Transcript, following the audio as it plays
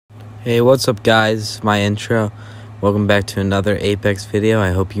Hey, what's up guys? My intro. Welcome back to another Apex video. I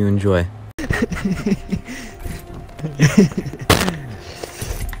hope you enjoy.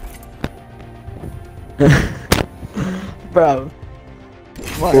 Bro,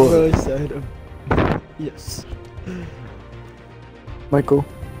 my bro said, yes. Michael.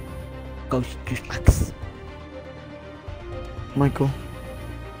 Go Max. Michael.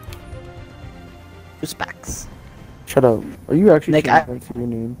 Respects. Shut up. Are you actually Nick, trying to your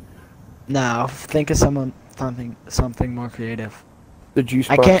name? No, think of something more creative. The Juice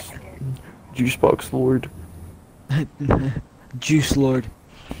I Box. can't. Juice Box Lord. Juice Lord.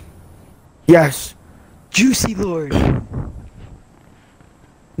 Yes. Juicy Lord.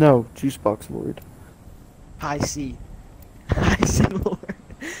 No, Juice Box Lord. High C. High C Lord.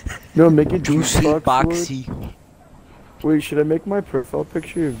 No, make it Juice Juicy Box Boxy. Lord. Wait, should I make my profile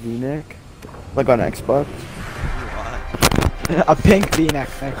picture a V-neck? Like on Xbox? A pink V-neck.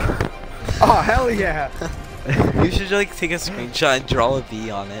 Oh, hell yeah! You should like take a screenshot and draw a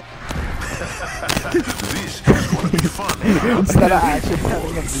V on it. This is gonna be fun. Instead of actually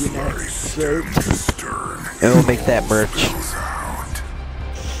having a V-neck shirt. And we'll make that merch.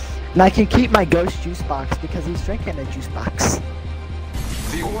 And I can keep my ghost juice box because he's drinking a juice box.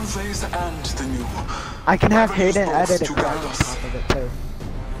 The old phase and the new. I can have Hayden Both edit a together. crowd on top of it too.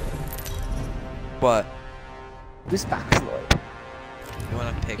 What? Juice box Lord. You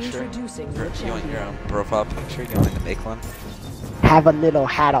want a picture? Introducing Or the you want your champion. own profile picture? You want me to make one? Have a little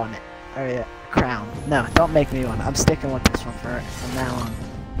hat on it. Or a crown. No, don't make me one. I'm sticking with this one from now on.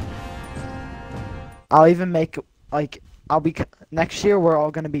 I'll even make, like, next year we're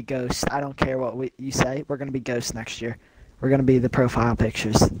all gonna be ghosts. I don't care what you say. We're gonna be ghosts next year. We're gonna be the profile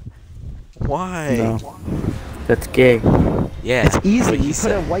pictures. Why? No. That's gay. Yeah. It's easy. what he You put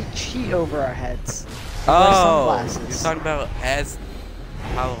said. a white sheet over our heads. Wear Oh, you're sunglasses. talking about as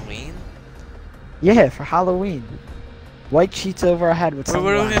Halloween? Yeah, for Halloween. White sheets over our head with What are we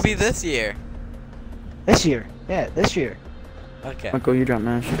sunglasses. gonna be this year? This year. Yeah, this year. Okay. Michael, you dropped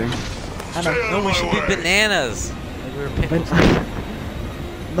mastering. I know. No, we should be bananas. Like we were pickles.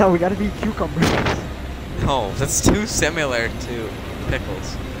 No, we gotta be cucumbers. No, that's too similar to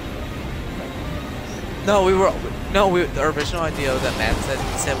pickles. No, the original idea that Matt said,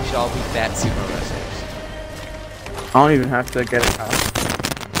 he said we should all be fat sumo wrestlers. I don't even have to get it out.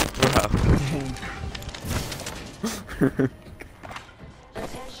 Bro.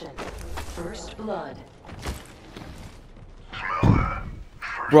 Attention. First blood.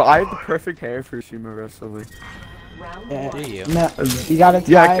 Bro, I have the perfect hair for sumo wrestling. Round Yeah. Do you? No, you gotta tie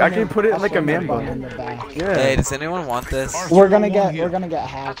Yeah, I can your put it in like a upper man bun bun. in the back. Yeah. Hey, does anyone want this? We're gonna get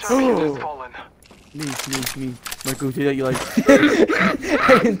hats. Me. Michael, see that you like.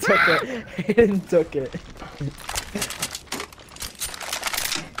 Hayden took it. Hayden took it.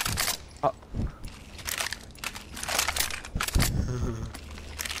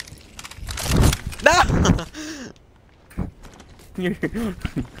 No! You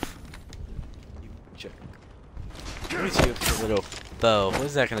jerk. What is you with your little bow? What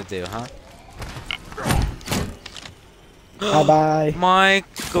is that gonna do, huh? Bye bye.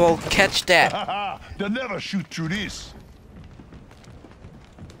 Michael, catch that! They'll never shoot through this.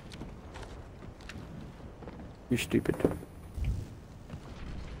 You're stupid.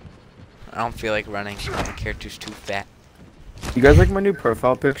 I don't feel like running. My character's too fat. You guys like my new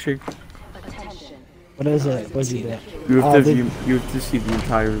profile picture? Attention. What is it? What's he do? You have Oh, to you have to see the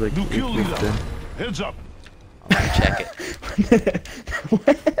entire like. New kill Apex leader. thing. Heads up. I'm gonna check it.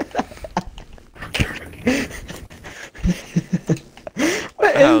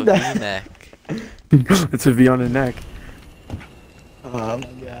 What Oh, is that? V-neck. It's a V on the neck. Oh my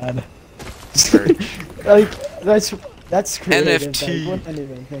god. Merch. Like that's creative. NFT. I wouldn't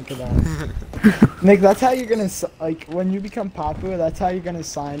even think of that. Nick, that's how you're gonna like when you become popular. That's how you're gonna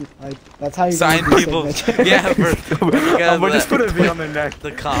sign. Like that's how you're Sign gonna do people. signature. Yeah, for I'm gonna just put a V on their neck.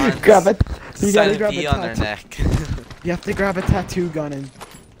 the cons. Grab it. You Sign gotta a grab V a on their tattoo. neck. You have to grab a tattoo gun and.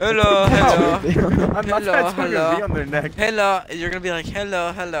 Hello, hello. I'm not Hello, tattooing a V hello. on their neck. Hello, you're gonna be like,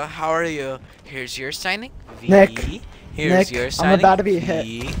 hello, how are you? Here's your signing. V. Nick. Here's Nick, your I'm signing. about to be hit.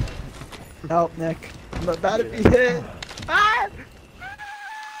 V. Help, Nick. I'm about to be hit. Ah!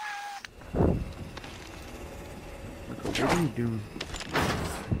 What are you doing?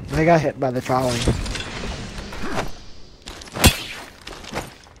 I got hit by the trolley.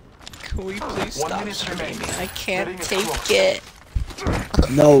 Can we please 1 stop minute screaming? remaining. I can't Getting take close. it.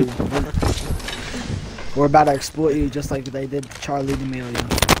 No. We're about to exploit you just like they did Charlie D'Amelio.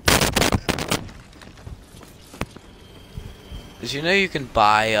 Did you know you can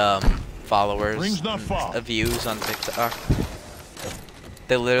buy followers Ring's not and far. views on TikTok?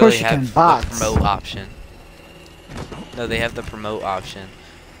 They literally you can, have the bots. promote option. No, they have the promote option.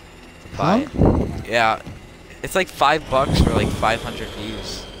 To buy Huh? it. Yeah, it's like $5 for like 500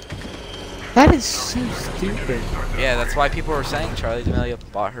 views. That is so stupid. Yeah, that's why people were saying Charlie D'Amelio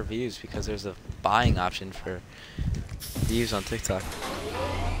bought her views, because there's a buying option for views on TikTok.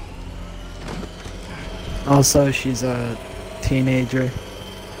 Also, she's a teenager.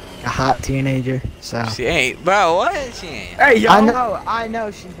 A hot teenager, so. She ain't, bro. What? She ain't. Hey, yo! I know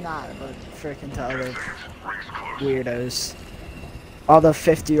she's not, but freaking to other weirdos. All the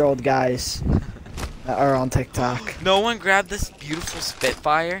 50-year-old guys that are on TikTok. No one grabbed this beautiful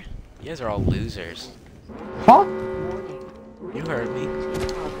Spitfire. You guys are all losers. Huh? You heard me.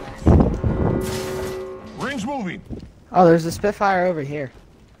 Rings moving. Oh, there's a Spitfire over here.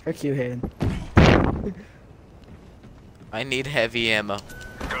 Frick you, Hayden. I need heavy ammo.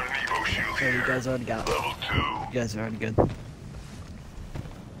 Got an Evo shield So you here. guys already got it. Level 2. You guys are already good.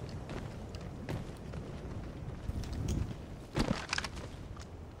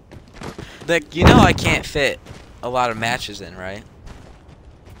 Like, you know I can't fit a lot of matches in, right?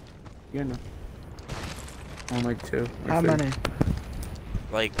 Yeah, no. On like 2. or How 3. many?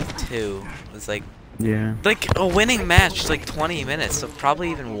 Like 2. It's like Yeah. a winning match is like 20 minutes, so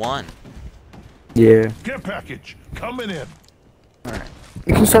probably even 1. Yeah. Care package coming in. Alright.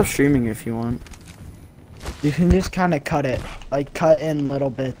 You can stop streaming if you want. You can just kind of cut it. Like, cut in little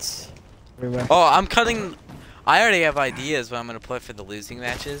bits everywhere. Oh, I'm cutting. I already have ideas what I'm gonna put for the losing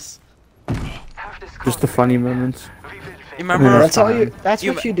matches. Just the funny moments. You remember? Yeah, That's all fine. you. That's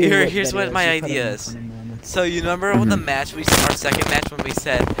what you do. with Here's what videos, my you put in idea the is. funny moments. So you remember the match our second match when we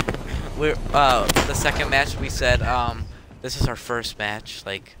said the second match we said this is our first match,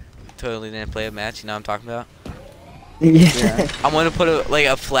 like totally didn't play a match, you know what I'm talking about? Yeah. I'm gonna put a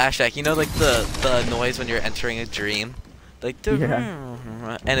flashback, you know, like the noise when you're entering a dream, like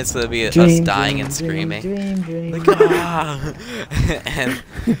and it's gonna be us dying and screaming. Dream. Like, ah. and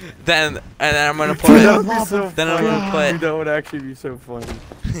then I'm gonna put it. Then I'm gonna put. That would actually be so funny.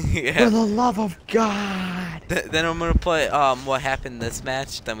 Yeah. For the love of God. Then I'm gonna put what happened this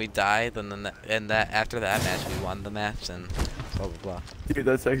match. Then we died. And that after that match we won the match and blah blah blah. Dude,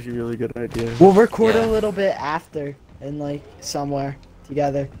 that's actually a really good idea. We'll record Yeah. a little bit after and like somewhere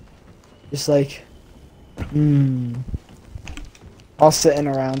together, just like, all sitting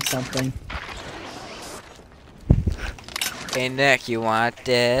around something. Hey Nick, you want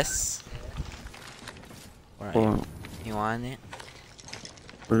this? Right. Hold on. You want it?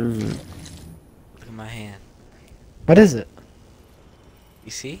 What is it? Look at my hand. What is it? You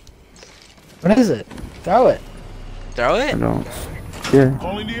see? What is it? Throw it. Throw I it. don't. Yeah.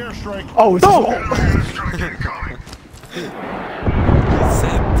 Calling the airstrike. Oh, it's Airstrike incoming. You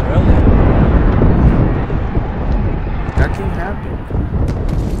said throw it. That can happen.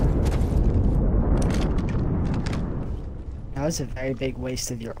 That was a very big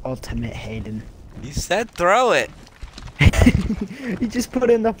waste of your ultimate, Hayden. You said throw it. You just put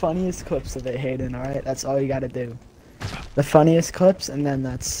in the funniest clips of it, Hayden, alright? That's all you gotta do. The funniest clips, and then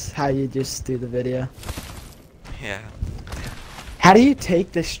that's how you just do the video. Yeah. How do you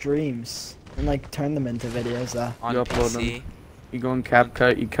take the streams and like turn them into videos though? On You upload PC. them. You go in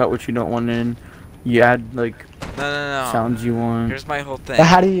CapCut, you cut what you don't want in, you add like No. sounds you want. Here's my whole thing. But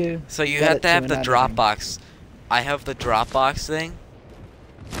how do you? So you get have it to have an the editing? Dropbox. I have the Dropbox thing.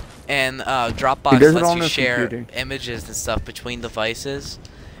 And He Dropbox does it lets on you the share computer. images and stuff between devices.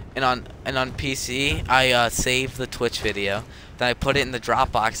 And on PC, I save the Twitch video. Then I put it in the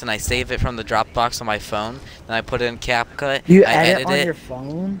Dropbox, and I save it from the Dropbox on my phone. Then I put it in CapCut. You I edit edit on it. your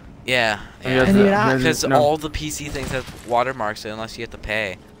phone? Yeah. Oh, yeah, And you're not- Because no. all the PC things have watermarks unless you have to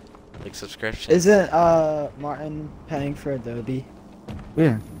pay, like subscription. Isn't Martin paying for Adobe?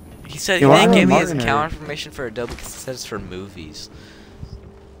 Yeah. He said Yeah, he why didn't would give me his Martin account edit? information for Adobe because it says it's for movies.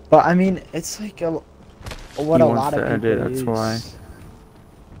 But I mean, it's like what He a wants lot to of people edit, that's use. why.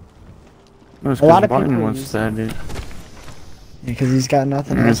 No, it's A lot because of Martin people wants use to edit. Because he's got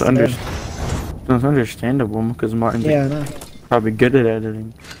nothing And else it's, to do. it's understandable because Martin's Yeah, I know. probably good at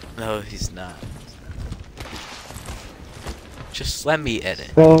editing. No, he's not. Just let me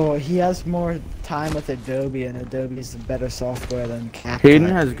edit. Well, he has more time with Adobe, and Adobe's better software than CapCut. Hayden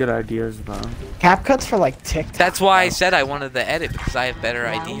has good ideas though. CapCut's for like TikTok. That's why I though. said I wanted to edit because I have better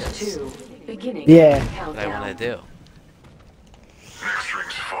Round ideas 2. Beginning Yeah. that I countdown. want to do. Next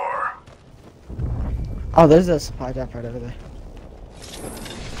ring's far. Oh, there's a supply drop right over there.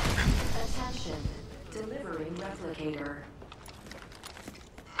 Attention. Delivering replicator.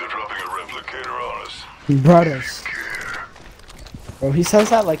 They're dropping a replicator on us. Brothers. Bro, he says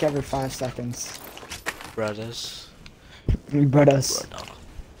that like every 5 seconds. Brothers. Brothers.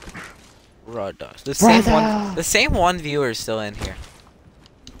 Brother. Brother. The same one viewer is still in here.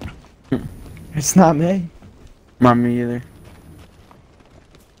 It's not me. Not me either.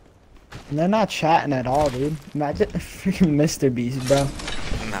 And they're not chatting at all, dude. Imagine freaking Mr. Beast, bro.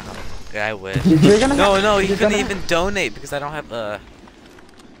 No. Yeah, I wish. You're gonna No, have- no, you you're couldn't gonna- even donate because I don't have a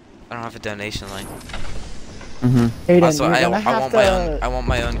donation link. Aiden, Also, you're I gonna have want to... my own. I want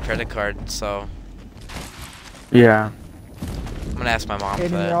my own credit card, so Yeah. I'm gonna ask my mom for Aiden,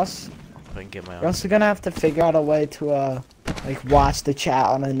 that. you're also, I can get my you're own. also gonna have to figure out a way to, like, watch the chat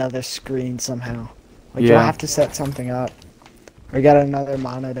on another screen somehow. Like, you'll Yeah. have to set something up. Or get another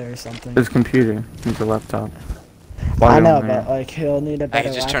monitor or something. His computer. His laptop. I While you're know, on there. but, like, he'll need a I better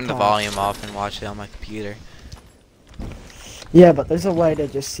can just turn the laptop. volume off and watch it on my computer. Yeah, but there's a way to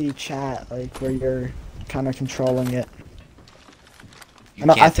just see chat, like, where you're kind of controlling it. You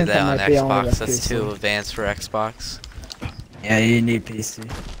I can't do think that that on might be only Xbox. with That's PC. too advanced for Xbox. Yeah, you need PC.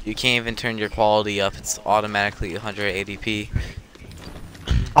 You can't even turn your quality up. It's automatically 180p.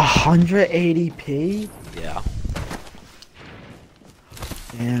 180p? Yeah.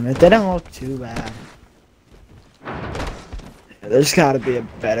 Damn, it didn't look too bad. There's gotta be a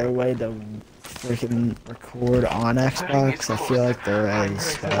better way to freaking record on Xbox. I feel like there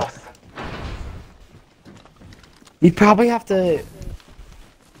is, but... You'd probably have to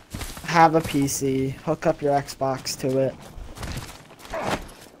have a PC, hook up your Xbox to it.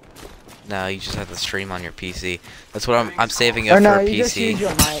 No, you just have to stream on your PC. That's what I'm saving up Or no, for a you just use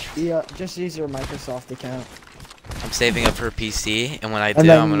PC. your just use your Microsoft account. I'm saving up for a PC, and when I And do,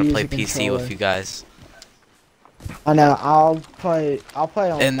 then I'm you gonna use play a PC controller. with you guys. I know, I'll play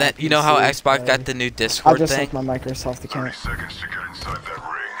on And my then you know how PC, Xbox but got the new I'll Discord just thing? like my Microsoft account. 30 seconds to get inside that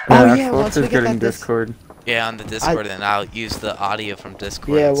ring. Oh, Yeah, yeah, Xbox once we is get getting that dis- Discord. Yeah, on the Discord, and I'll use the audio from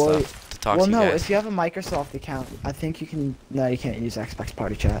Discord Yeah, and well, stuff to talk Well, to you no, guys. if you have a Microsoft account, I think you can. No, you can't use Xbox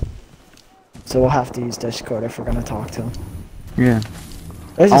Party Chat. So we'll have to use Discord if we're gonna talk to them. Yeah.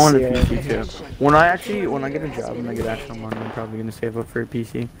 There's I a want a serious- PC too. When I get a job and I get actual money, I'm probably gonna save up for a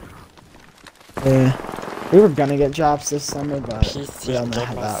PC. Yeah. We were gonna get jobs this summer, but we don't know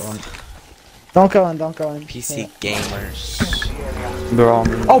how that went. Don't go in, don't go in. PC Yeah. gamers. They're all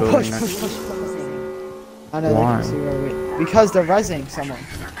in the Oh, building push, next- push, push, push. I know Why? they can see where we. Because they're rezzing someone.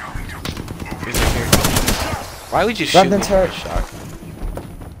 Why would you shoot me Revenant's with a hurt. shotgun?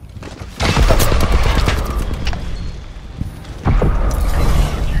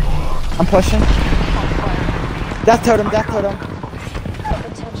 I'm pushing. Death totem, death totem.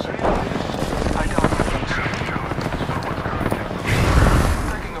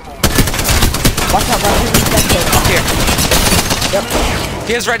 Watch out, right here, death totem. Up here. Yep.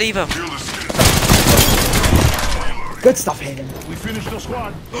 Here's Red Evo. Good stuff, Hayden. We finished the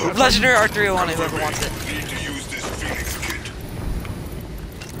squad. Legendary R301, whoever wants it. Need to use this Phoenix kit.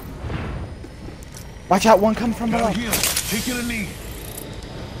 Watch out, one coming from below. Here, taking a knee.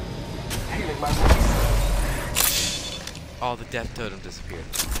 Oh, the death totem disappeared.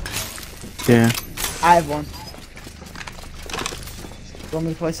 Yeah. I have one. You want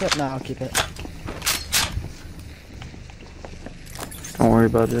me to place it? No, I'll keep it. Don't worry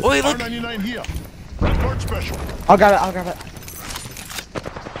about it. Oi, look! R99 here. Red card special. I'll grab it, I'll grab it.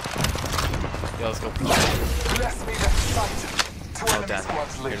 Yo, let's go. Oh, damn.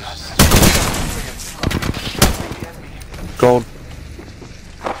 Here's- Gold.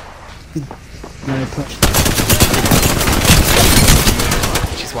 No, push.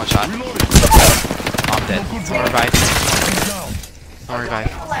 She's one shot. I'm dead. Someone revive. Someone revive.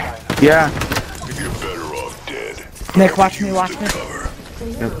 Yeah. You're better off dead. Nick, watch me, watch me. Cover.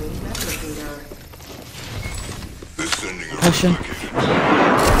 Delivering replicator. They're sending a Pushing.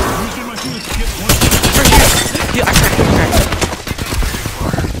 Using my Phoenix kit once. Yeah, I cracked him,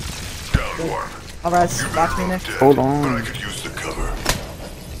 Down one. Alright, watch me, Nick. Hold But I on. could use the cover.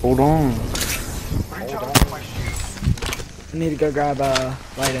 Hold on. I need to go grab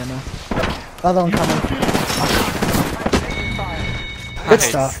light ammo. Another one coming. Good Nice.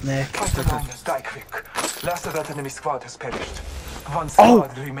 stuff, Nick. Die quick. Last of that enemy squad has perished. One Oh!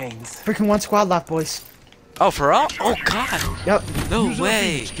 squad remains. Freaking one squad left, boys. Oh, for real? Oh, God. Yep. No Use our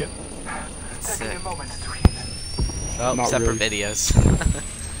way. Phoenix kit. That's Taking sick. a moment to heal. Oh, Not separate really. videos.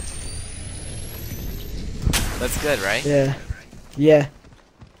 That's good, right? Yeah. Yeah.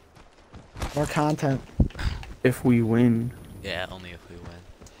 More content. If we win. Yeah, only if we win.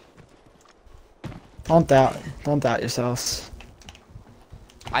 Don't doubt yourselves.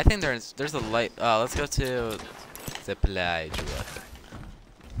 I think there's a light. Let's go to the plage.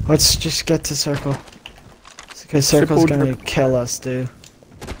 Let's just get to circle. Because circle's Circle gonna kill us, dude.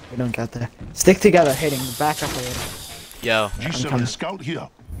 We don't get there. Stick together, hitting. Back up a little. Yo, I'm coming. G7 scout here.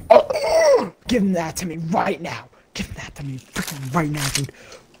 Oh, give him that to me right now. Give him that to me freaking right now, dude.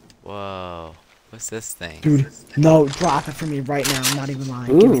 Whoa. What's this thing? Dude, no, drop it for me right now. I'm not even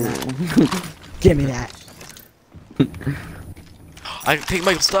lying. Give me Ooh. that. Give me that. I can take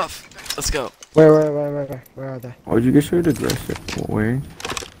Michael's stuff. Let's go. Where are they? Why'd you get so aggressive? Where?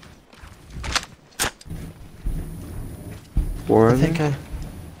 Where are I think they? I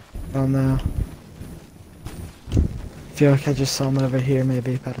don't know. Feel like I just saw them over here,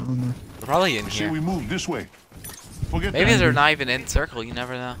 maybe, but I don't know. They're probably in Say here. we move this way. Forget Maybe that. they're not even in circle. You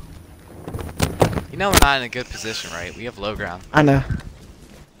never know. You know we're not in a good position, right? We have low ground. I know.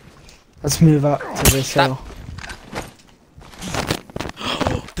 Let's move up to this hill.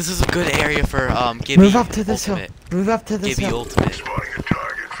 This is a good area for Gibby Move up to this ultimate. hill. Move up to this Gibby hill. ultimate. Spotting a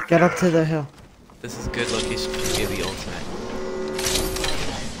target for Get up to the hill. This is good location for Gibby ultimate.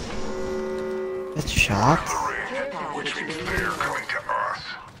 It's shot. which means they're coming to us.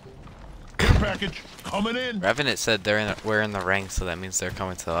 Care package coming in. Revenant said we're in the rank, so that means they're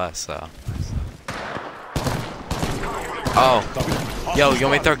coming to us. So. Oh. Yo, you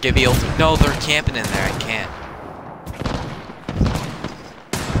want me to throw Gibby ultimate? No, they're camping in there. I can't.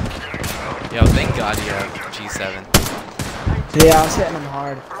 Yo, thank God you have G7. Yeah, I was hitting him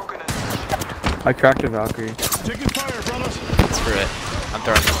hard. I cracked a Valkyrie. Taking fire, brothers. Screw it. I'm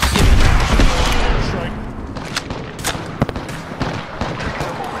throwing Gibby. Strike.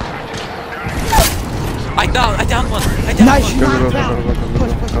 I downed one. I downed Nice, one. you Go, knocked go, out. go, go, go,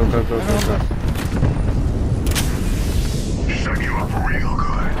 Push, go, push, go, push. go, go, go, go. Shut you up real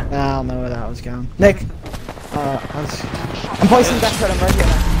good. I don't know where that was going. Nick, I'm placing that credit right here.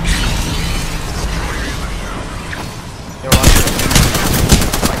 You're watching.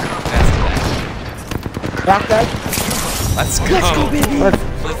 That's Back dead. that. Let's go. Let's go, baby. Let's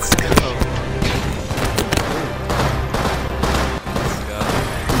go. Let's go.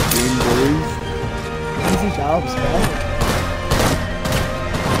 Green boys. Easy jobs, man.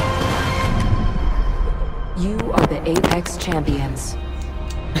 You are the Apex champions.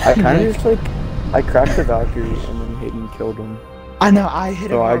 I kind of just like, I cracked the Valkyrie and then Hayden killed him. I know, I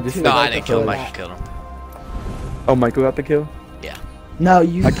hit him So I hard just- too. No, right I didn't kill him. before Mike that. killed him. Oh, Michael got the kill? No,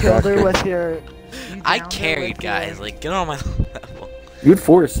 you I killed her cracked her. with your... you I downed her carried, with your- guys. Like, get on my level. You had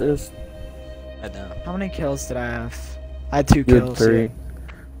 4 assists. I know. How many kills did I have? I had 2 You kills. had 3.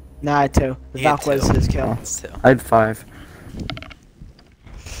 No, I had 2. The He had Valk was 2. his kill. It's 2. I had 5.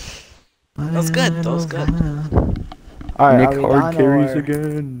 That was good. That was good. Alright, Nick are we hard done, carries or-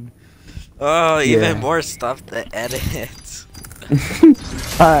 again. Oh, even Yeah. more stuff to edit.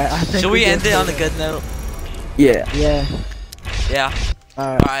 Alright, I think Should we end did it on a pretty good note? Yeah. Yeah. Yeah.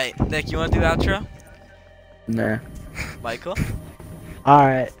 Alright. Alright, Nick, you want to do outro? Nah. Michael?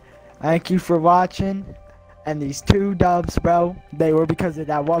 Alright. Thank you for watching. And these 2 dubs, bro, they were because of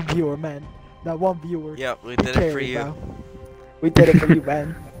that one viewer, man. That one viewer. Yep, we did it for Carry, you. bro. We did it for you,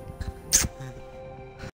 man.